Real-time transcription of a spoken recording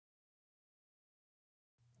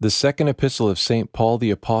The Second Epistle of St. Paul the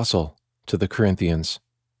Apostle to the Corinthians.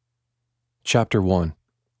 Chapter 1.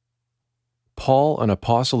 Paul, an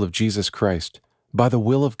apostle of Jesus Christ, by the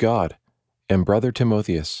will of God, and brother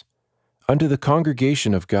Timotheus, unto the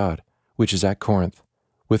congregation of God, which is at Corinth,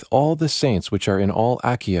 with all the saints which are in all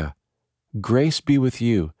Achaia, grace be with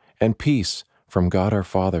you, and peace from God our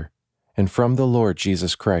Father, and from the Lord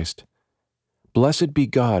Jesus Christ. Blessed be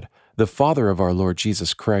God, the Father of our Lord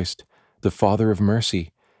Jesus Christ, the Father of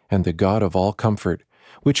mercy, and the God of all comfort,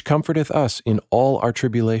 which comforteth us in all our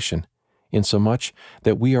tribulation, insomuch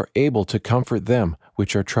that we are able to comfort them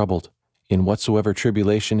which are troubled, in whatsoever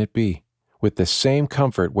tribulation it be, with the same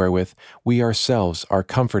comfort wherewith we ourselves are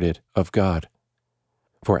comforted of God.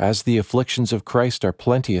 For as the afflictions of Christ are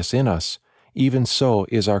plenteous in us, even so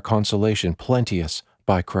is our consolation plenteous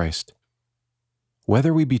by Christ.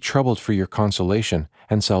 Whether we be troubled for your consolation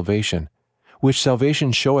and salvation, which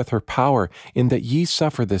salvation showeth her power in that ye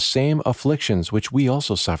suffer the same afflictions which we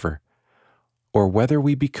also suffer, or whether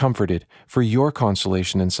we be comforted for your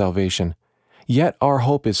consolation and salvation, yet our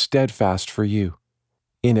hope is steadfast for you,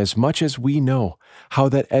 inasmuch as we know how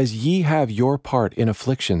that as ye have your part in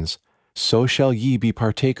afflictions, so shall ye be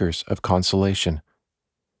partakers of consolation.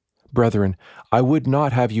 Brethren, I would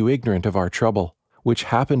not have you ignorant of our trouble, which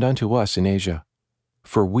happened unto us in Asia.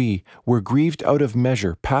 For we were grieved out of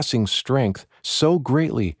measure, passing strength, so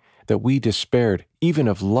greatly that we despaired even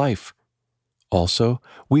of life. Also,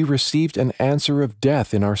 we received an answer of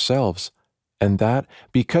death in ourselves, and that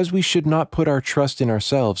because we should not put our trust in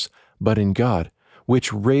ourselves, but in God,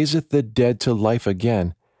 which raiseth the dead to life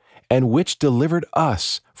again, and which delivered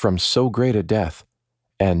us from so great a death,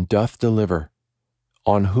 and doth deliver,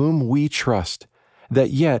 on whom we trust, that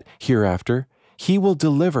yet hereafter He will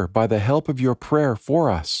deliver by the help of your prayer for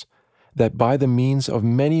us, that by the means of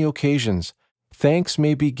many occasions thanks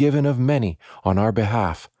may be given of many on our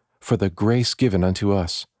behalf for the grace given unto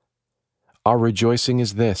us. Our rejoicing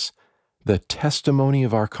is this, the testimony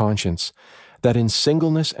of our conscience, that in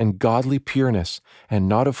singleness and godly pureness, and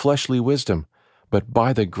not of fleshly wisdom, but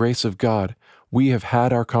by the grace of God, we have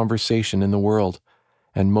had our conversation in the world,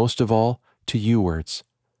 and most of all to you wards.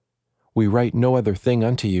 We write no other thing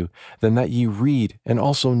unto you than that ye read and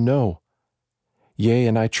also know. Yea,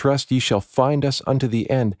 and I trust ye shall find us unto the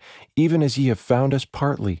end, even as ye have found us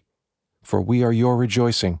partly. For we are your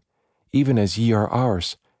rejoicing, even as ye are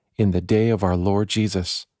ours, in the day of our Lord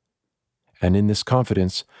Jesus. And in this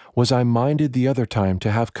confidence was I minded the other time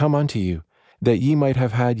to have come unto you, that ye might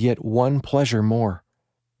have had yet one pleasure more,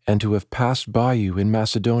 and to have passed by you in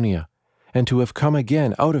Macedonia, and to have come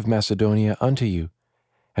again out of Macedonia unto you,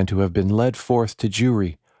 and to have been led forth to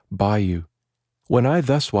Jewry by you. When I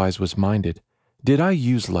thuswise was minded, did I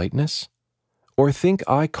use lightness? Or think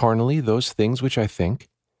I carnally those things which I think?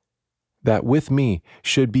 That with me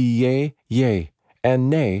should be yea, yea, and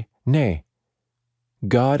nay, nay.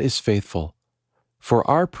 God is faithful. For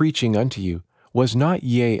our preaching unto you was not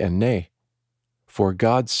yea and nay. For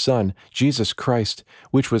God's Son, Jesus Christ,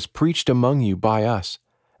 which was preached among you by us,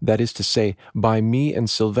 that is to say, by me and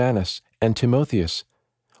Silvanus and Timotheus,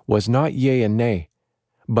 was not yea and nay,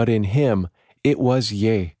 but in him it was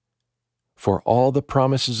yea. For all the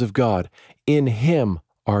promises of God in him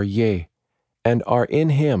are yea, and are in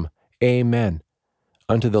him amen,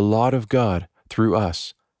 unto the laud of God through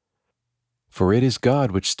us. For it is God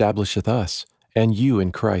which stablisheth us, and you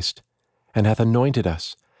in Christ, and hath anointed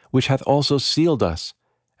us, which hath also sealed us,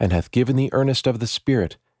 and hath given the earnest of the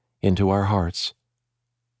Spirit into our hearts.